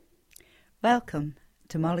Welcome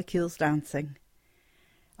to Molecules Dancing.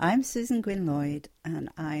 I'm Susan Gwyn Lloyd and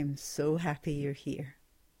I'm so happy you're here.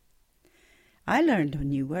 I learned a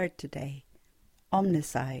new word today,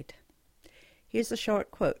 omnicide. Here's a short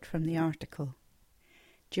quote from the article.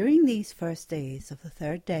 During these first days of the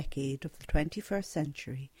third decade of the 21st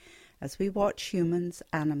century, as we watch humans,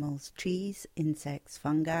 animals, trees, insects,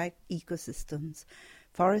 fungi, ecosystems,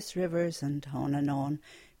 forests, rivers and on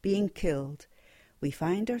being killed, we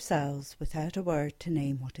find ourselves without a word to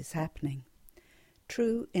name what is happening.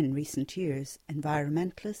 True, in recent years,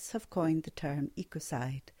 environmentalists have coined the term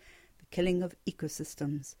ecocide, the killing of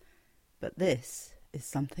ecosystems, but this is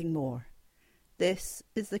something more. This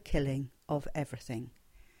is the killing of everything.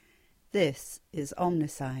 This is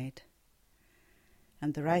omnicide.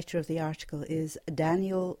 And the writer of the article is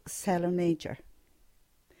Daniel Celermajer.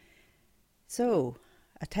 So,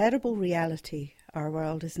 a terrible reality our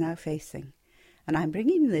world is now facing. And I'm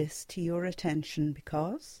bringing this to your attention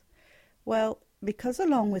because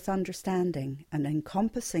along with understanding and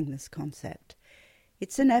encompassing this concept,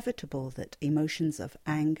 it's inevitable that emotions of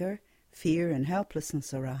anger, fear and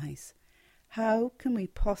helplessness arise. How can we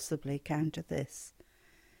possibly counter this?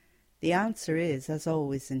 The answer is, as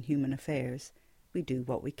always in human affairs, we do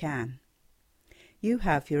what we can. You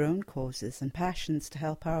have your own causes and passions to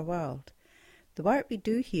help our world. The work we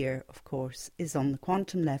do here, of course, is on the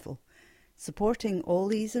quantum level, supporting all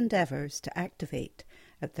these endeavours to activate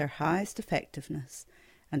at their highest effectiveness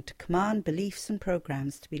and to command beliefs and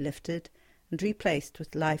programs to be lifted and replaced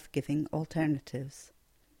with life-giving alternatives.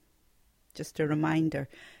 Just a reminder,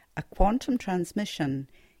 a quantum transmission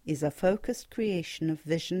is a focused creation of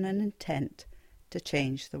vision and intent to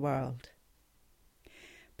change the world.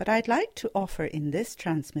 But I'd like to offer in this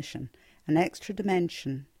transmission an extra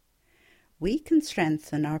dimension. We can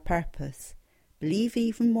strengthen our purpose, believe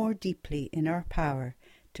even more deeply in our power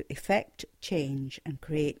to effect change and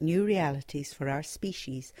create new realities for our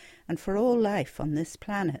species and for all life on this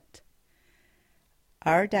planet.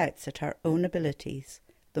 Our doubts at our own abilities,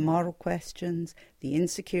 the moral questions, the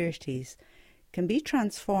insecurities, can be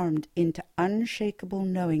transformed into unshakable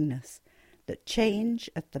knowingness that change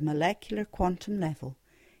at the molecular quantum level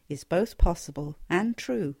is both possible and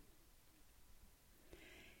true.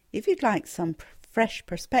 If you'd like some fresh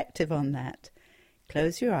perspective on that,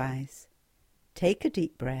 close your eyes, take a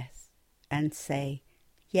deep breath and say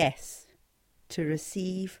yes to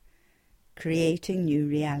receive creating new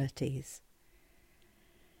realities.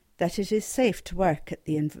 That it is safe to work at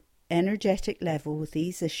the energetic level with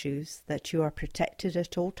these issues, that you are protected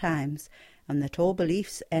at all times, and that all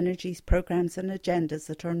beliefs, energies, programs and agendas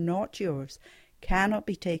that are not yours cannot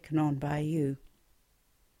be taken on by you.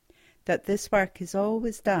 That this work is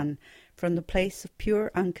always done from the place of pure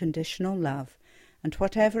unconditional love, and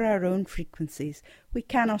whatever our own frequencies, we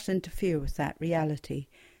cannot interfere with that reality,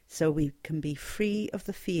 so we can be free of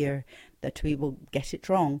the fear that we will get it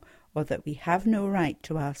wrong or that we have no right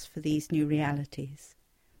to ask for these new realities.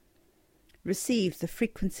 Receive the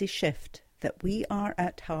frequency shift that we are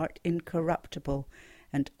at heart incorruptible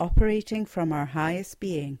and operating from our highest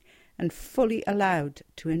being and fully allowed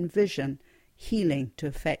to envision healing to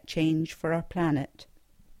effect change for our planet.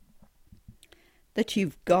 That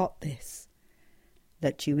you've got this.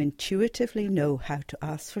 That you intuitively know how to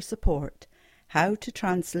ask for support, how to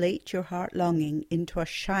translate your heart longing into a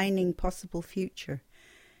shining possible future,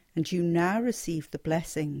 and you now receive the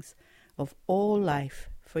blessings of all life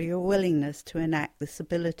for your willingness to enact this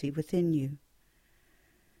ability within you.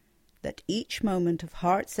 That each moment of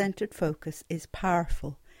heart-centered focus is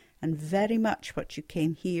powerful and very much what you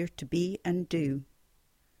came here to be and do.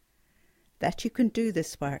 That you can do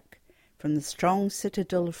this work from the strong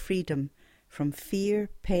citadel of freedom, from fear,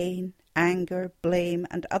 pain, anger, blame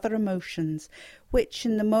and other emotions which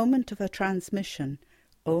in the moment of a transmission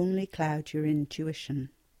only cloud your intuition.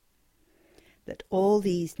 That all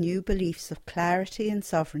these new beliefs of clarity and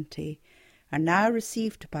sovereignty are now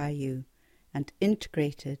received by you and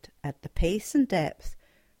integrated at the pace and depth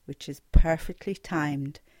which is perfectly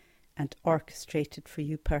timed and orchestrated for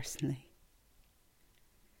you personally.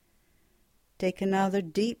 Take another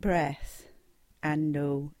deep breath and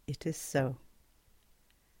know it is so.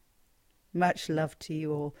 Much love to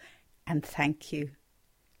you all and thank you.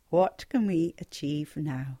 What can we achieve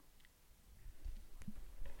now?